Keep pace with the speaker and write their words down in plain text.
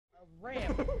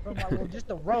ramp from like, well, just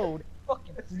the road,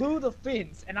 fucking flew the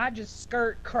fence, and I just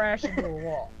crashed into a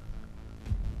wall.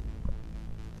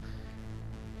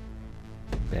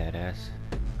 Badass.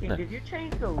 Hey, did you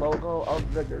change the logo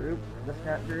of the group, the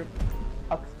snap group,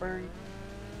 Adversary?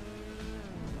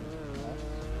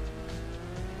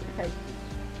 Okay.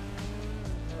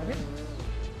 I didn't.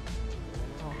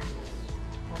 Oh, I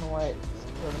don't know why it's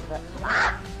doing that.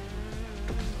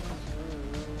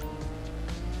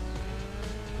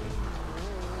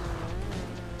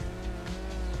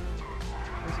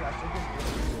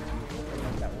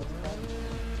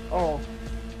 Oh.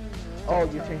 Oh,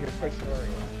 you changed your picture.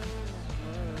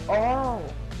 Oh!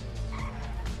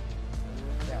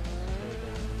 Yeah.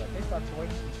 But they start going,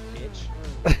 bitch.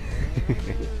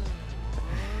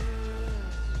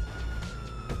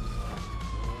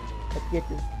 Let's get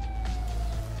this.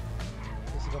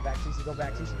 TC, go back, TC, go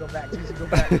back, TC, go back, TC, go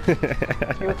back.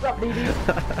 Hey, what's up, BD?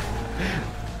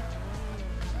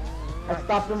 I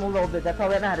stopped him a little bit, that's all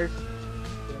that matters.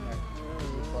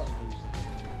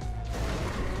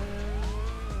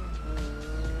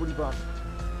 Booty bump.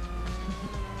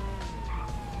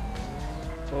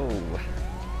 Oh.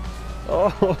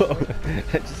 Oh.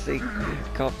 I just see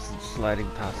cops sliding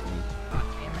past me.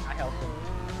 Damn it, I helped him.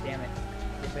 Damn it.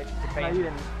 Give it to No, you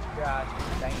didn't. God,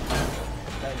 dang it.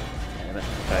 Damn it.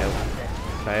 Fail.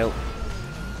 Fail.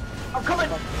 I'm coming!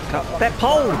 That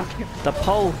pole! The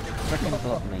pole freaking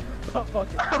blocked me. Oh, fuck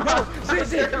it. No!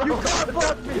 Sissy! You can't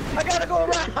block me! I gotta go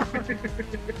around!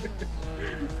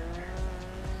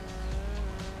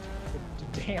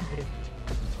 Damn it.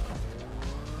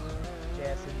 Big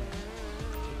ass in there.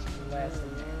 Get your ass in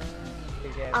there.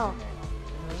 Big ass in there.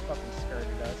 You just fucking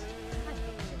skirted us.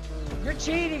 You're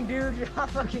cheating, dude! You're not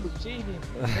fucking cheating!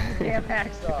 Get your damn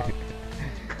hacks off.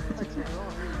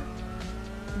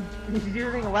 He's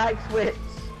using a lag switch.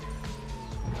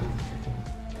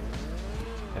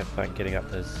 Have fun getting up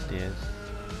those stairs.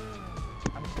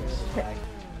 I'm scared of the lag.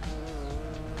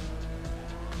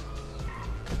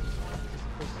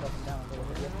 Push something down a little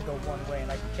bit. He has to go one way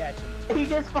and I can catch him. He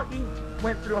just fucking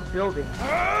went through a building.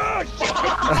 Oh, shit!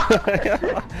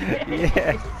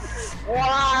 Yes!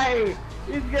 Why?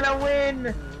 He's gonna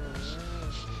win!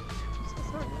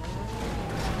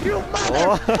 You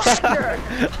motherfucker!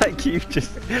 I keep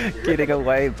just getting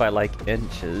away by like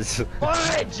inches.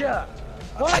 Fudge!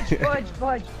 Fudge, fudge,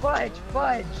 fudge, fudge,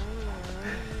 fudge!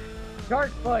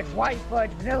 Dark fudge, white fudge,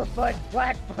 vanilla fudge,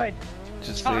 black fudge,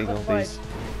 Just seeing all chocolate these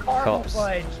fudge, caramel cops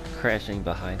fudge. crashing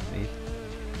behind me.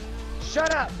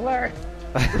 Shut up, Blur!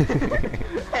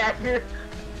 Hacker.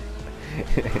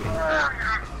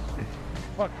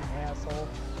 Fucking asshole.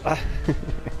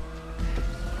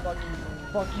 Fuck you.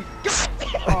 Fuck you. God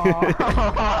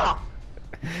damn!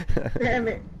 Damn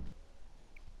it.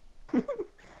 That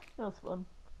was fun.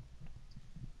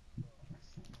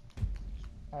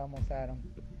 I almost had him.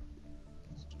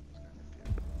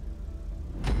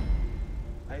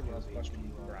 I love HP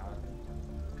Brown.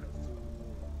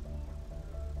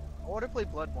 I want to play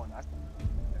Bloodborne. I'm gonna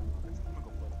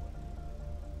go Bloodborne.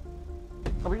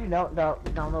 Oh, when you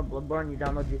download Bloodborne, you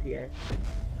download GTA.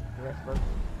 The rest of us.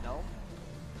 No?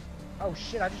 Oh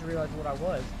shit, I just realized what I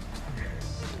was.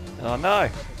 Oh no!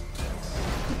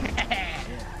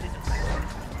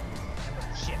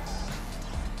 Shit.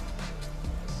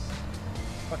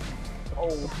 Fucking. Oh,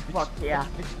 fuck yeah.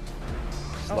 Oh,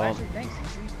 Slum. actually, thanks,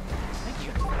 CC. Thank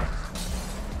you.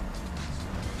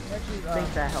 Actually, I think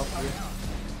that helped you.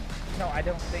 No, I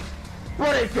don't think.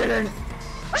 But it didn't!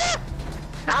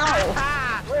 Ow!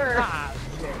 Where? Ah,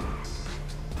 shit.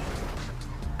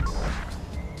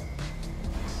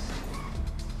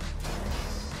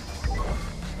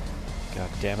 God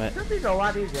damn it. This is a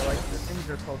lot easier, like, the things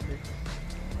are closer.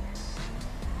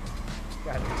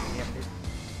 God damn it.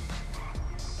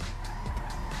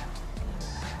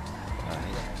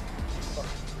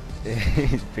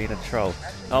 He's being a troll.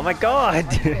 Oh my god! I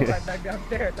just go right back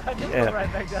downstairs. I just Yeah. go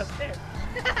right back downstairs.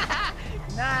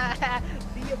 Nah,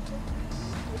 see ya.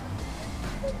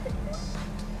 I'm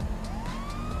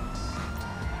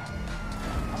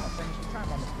gonna finish the time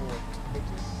on the floor,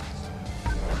 bitches.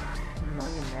 No,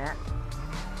 you're not.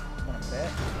 Wanna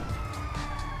bet?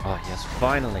 Oh yes,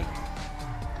 finally!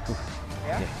 Whew.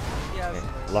 Yeah? Yeah. Yes.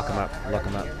 Yeah. Lock him up, lock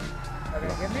him up. Are they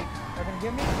gonna get me? Are they gonna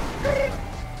get me?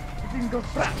 Bingo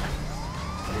frap.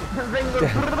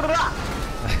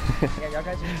 Yeah, y'all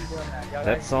guys need to be doing that. Y'all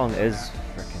That guys song need to be doing is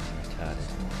freaking retarded.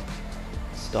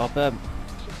 Stop him! that.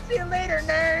 See you later,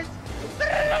 nerds!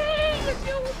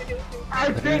 I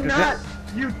think not!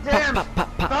 You damn Pop, pop,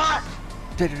 pop, thought! pop.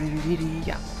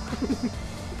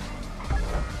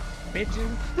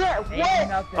 bitches. Yeah, Ain't what?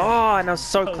 nothing. Oh, and I was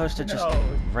so No, close to just no.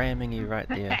 ramming you right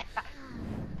there.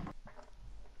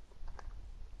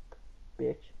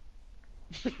 Bitch.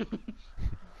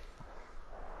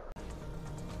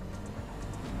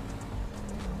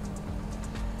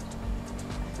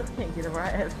 Still can't get it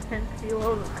right. I have 10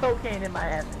 kilos of cocaine in my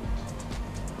ass.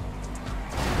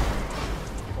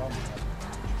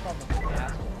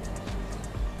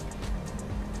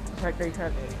 The fact that you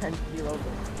have 10 kilos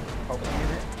of cocaine in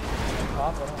it.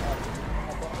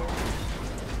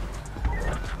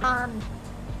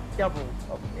 Double.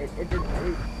 Oh, it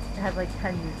has like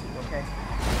 10 uses, okay?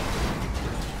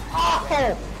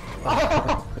 Oh!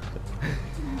 Oh!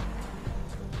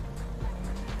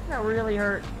 That really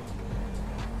hurt.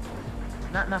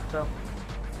 Not enough though.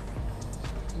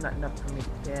 Not enough for me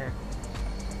to care.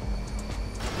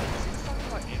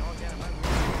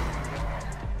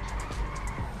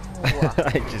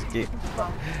 I just get...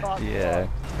 Yeah.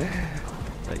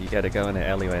 But you gotta go in the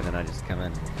alleyway and then I just come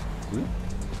in. Whoop.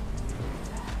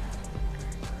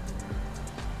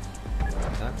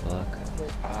 That luck.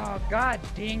 Oh god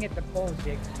dang it, the pole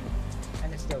dicked me.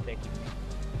 And it's still dicking me.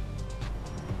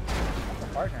 That's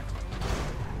a partner.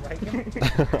 Like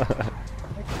him?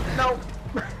 No!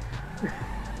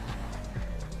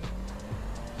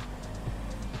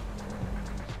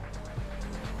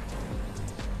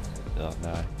 Oh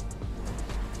no.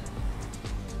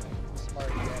 Smart,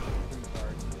 yeah, pretty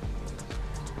hard.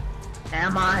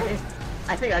 Am I?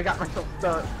 I think I got myself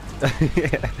stuck.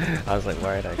 Yeah. I was like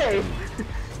worried I Okay.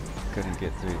 couldn't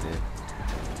get through there.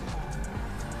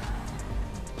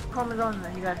 Comment on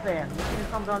that you guys say.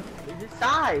 Comment on. Just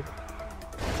die.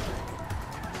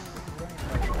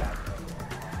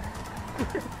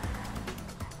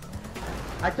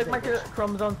 I took my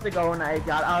chromosomes to go and I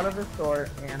got out of the store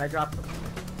and I dropped them.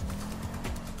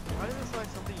 Why is this like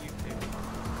something you do?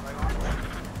 Like,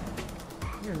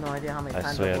 You have no idea how many I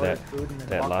times swear I ordered that food and then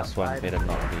that walked last one outside. better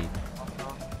not be.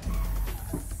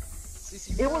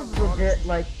 It was legit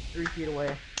like 3 feet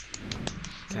away.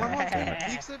 My mom's taking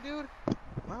pizza, dude.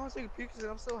 My mom's taking pizza.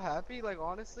 I'm so happy. Like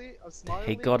honestly, I'm smiling.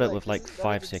 He got it with this like is better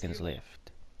 5 than seconds seeing-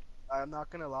 left. I'm not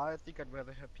gonna lie. I think I'd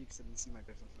rather have pizza than see my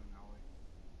business from now on.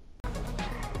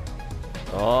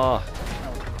 Oh,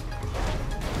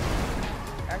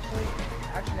 Actually,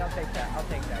 I'll take that. I'll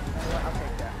take that. You know what? I'll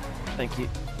take that. thank you.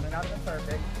 May not have been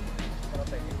perfect, but I'll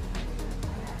take it.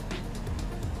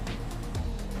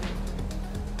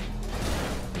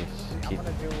 Yes, I'm keep.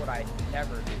 gonna do what I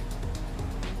never do.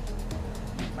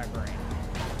 Use my brain.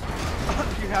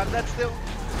 You have that still?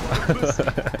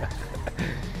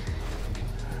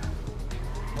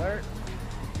 You're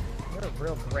a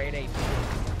real grade A.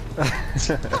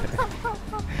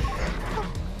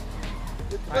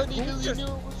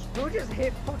 Who just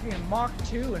hit fucking Mach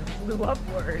 2 and flew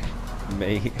upward?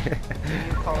 Me. You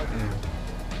call it.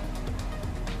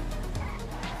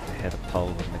 Had a pole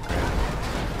in the ground.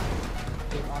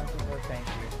 Dude, honestly, bro, thank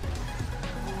you.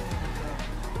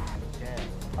 Yeah.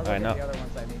 I'll go Alright, get no. the other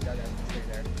ones I need. Y'all guys can stay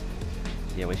there.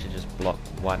 Yeah, we should just block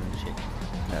one chick.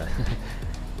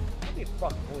 Don't be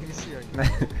fuck boys. Easy, are you?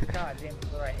 God damn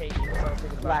it, bro, I hate you. So I was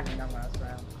thinking about Black. you now last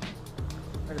round.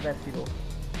 They're the best people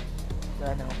that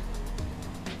I know.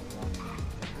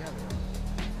 Yeah, man.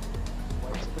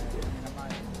 White's pretty good. I'm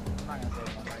not gonna say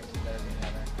one white's better than the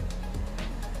other.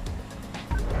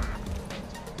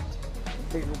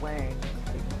 Big Wang.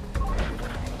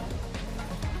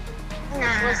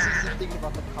 That's why Susie thinking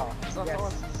about the cock. It's not Yes, the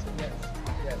one.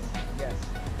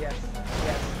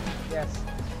 yes.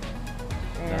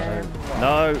 And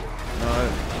No.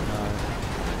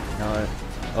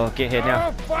 Oh, get here now.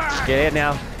 Oh, fuck! Get here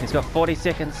now. He's got 40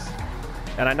 seconds.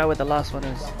 And I know where the last one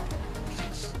is.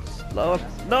 Slow up.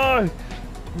 No!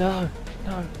 No.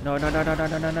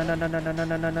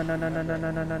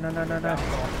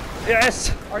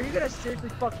 Yes! Are you gonna seriously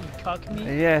fucking cuck me?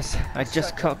 Yes, I just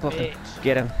Such a cocked off him. bitch.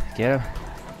 Get him.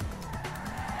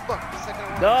 Fuck, the second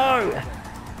one. No!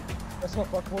 Guess what,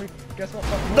 fuckboy? Guess what,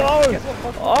 fuckboy? No! Guess what,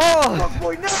 fuckboy? Oh!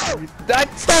 Fuckboy, no! That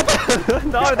stop!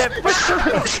 No, that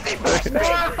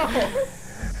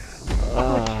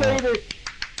Oh,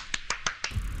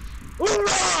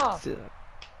 Hoorah!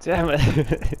 damn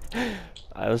it.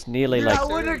 I was nearly Dude, like I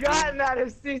would have gotten that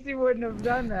if Cece wouldn't have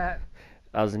done that.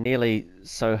 I was nearly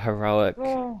so heroic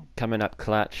Oh. coming up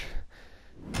clutch.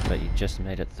 But you just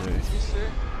made it through. You sir?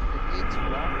 It needs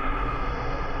rock.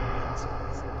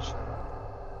 Shut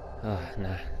up. Oh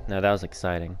no, that was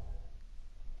exciting.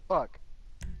 Fuck.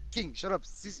 King, shut up.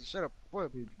 Cece, shut up. Boy,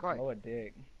 be quiet. Oh, a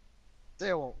dick. Say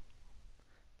I won't.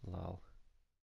 Lol.